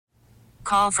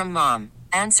Call from mom.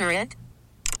 Answer it.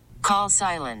 Call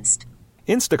silenced.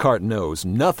 Instacart knows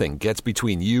nothing gets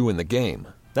between you and the game.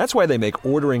 That's why they make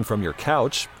ordering from your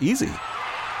couch easy.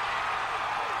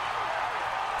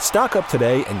 Stock up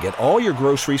today and get all your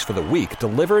groceries for the week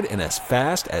delivered in as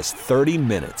fast as 30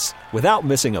 minutes without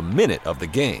missing a minute of the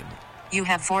game. You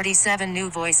have 47 new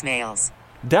voicemails.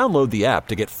 Download the app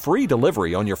to get free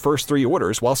delivery on your first 3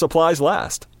 orders while supplies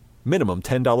last. Minimum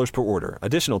 $10 per order.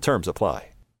 Additional terms apply.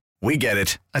 We get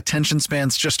it. Attention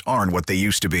spans just aren't what they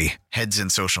used to be. Heads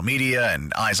in social media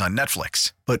and eyes on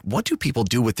Netflix. But what do people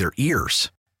do with their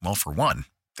ears? Well, for one,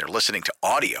 they're listening to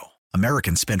audio.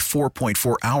 Americans spend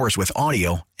 4.4 hours with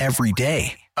audio every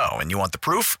day. Oh, and you want the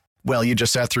proof? Well, you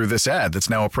just sat through this ad that's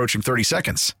now approaching 30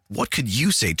 seconds. What could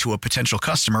you say to a potential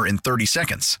customer in 30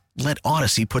 seconds? Let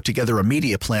Odyssey put together a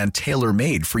media plan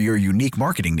tailor-made for your unique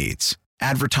marketing needs.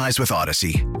 Advertise with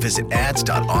Odyssey. Visit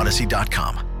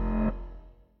ads.odyssey.com.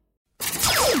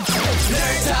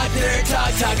 Nerd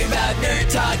Talk, talking about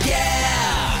Nerd Talk,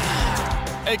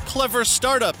 yeah! A clever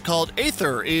startup called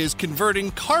Aether is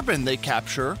converting carbon they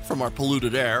capture from our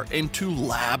polluted air into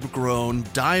lab-grown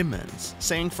diamonds,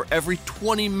 saying for every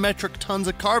 20 metric tons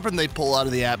of carbon they pull out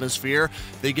of the atmosphere,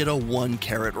 they get a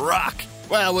 1-carat rock.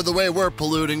 Well, with the way we're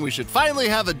polluting, we should finally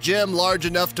have a gem large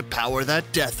enough to power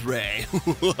that death ray.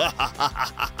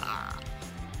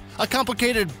 A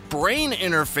complicated brain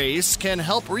interface can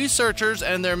help researchers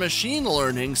and their machine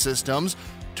learning systems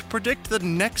to predict the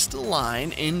next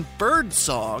line in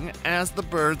birdsong as the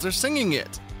birds are singing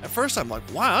it. At first I'm like,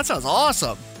 wow, that sounds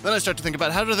awesome. Then I start to think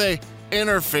about how do they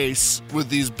interface with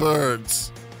these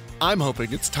birds? I'm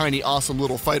hoping it's tiny, awesome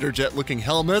little fighter jet looking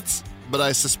helmets, but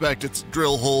I suspect it's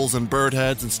drill holes and bird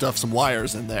heads and stuff some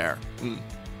wires in there.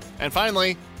 And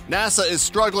finally, NASA is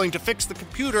struggling to fix the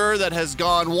computer that has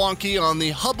gone wonky on the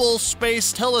Hubble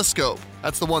Space Telescope.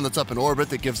 That's the one that's up in orbit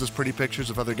that gives us pretty pictures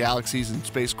of other galaxies and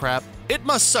space crap. It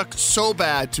must suck so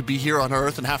bad to be here on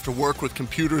Earth and have to work with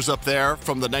computers up there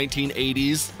from the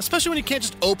 1980s, especially when you can't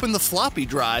just open the floppy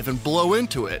drive and blow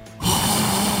into it.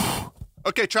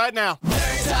 Okay, try it now.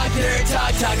 Nerd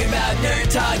Talk, talking about Nerd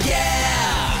Talk, yeah!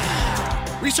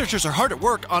 Researchers are hard at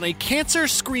work on a cancer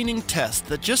screening test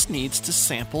that just needs to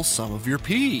sample some of your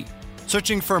pee.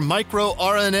 Searching for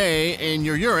microRNA in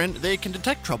your urine, they can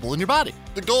detect trouble in your body.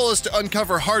 The goal is to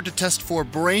uncover hard-to-test for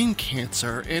brain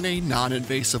cancer in a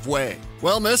non-invasive way.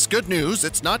 Well, miss, good news,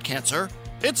 it's not cancer,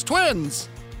 it's twins!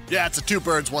 Yeah, it's a 2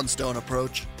 birds, 1 stone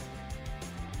approach.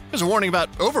 There's a warning about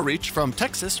overreach from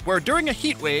Texas, where during a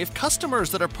heat wave, customers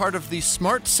that are part of the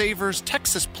Smart Savers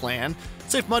Texas plan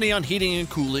save money on heating and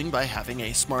cooling by having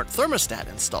a smart thermostat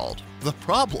installed. The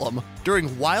problem,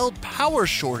 during wild power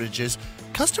shortages,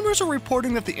 customers are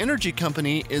reporting that the energy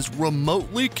company is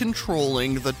remotely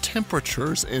controlling the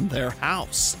temperatures in their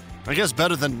house. I guess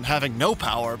better than having no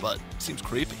power, but seems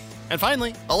creepy. And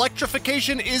finally,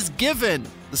 electrification is given.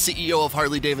 The CEO of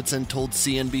Harley-Davidson told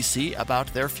CNBC about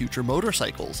their future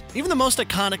motorcycles. Even the most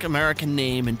iconic American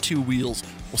name and 2 wheels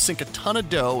will sink a ton of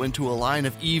dough into a line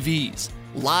of EVs.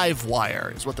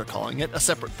 Livewire is what they're calling it, a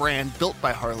separate brand built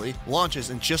by Harley, launches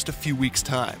in just a few weeks'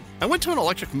 time. I went to an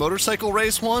electric motorcycle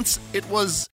race once. It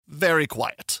was very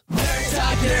quiet.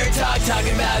 Nerd Talk,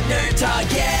 talking about Nerd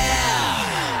Talk, yeah!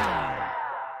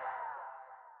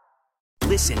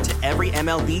 Listen to every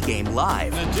MLB game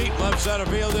live. In the deep left center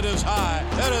field, it is high,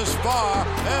 it is far,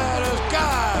 it is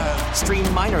gone.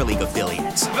 Stream minor league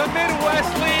affiliates. The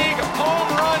Midwest League home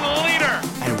run leader.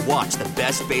 And watch the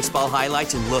best baseball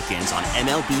highlights and look-ins on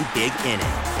MLB Big Inning.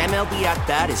 MLB At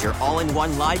Bat is your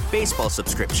all-in-one live baseball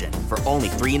subscription for only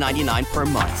 $3.99 per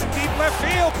month. Deep left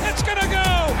field, it's gonna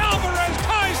go. Alvarez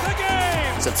ties the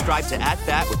game. Subscribe to At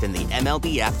Bat within the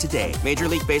MLB app today. Major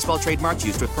League Baseball trademarks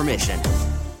used with permission.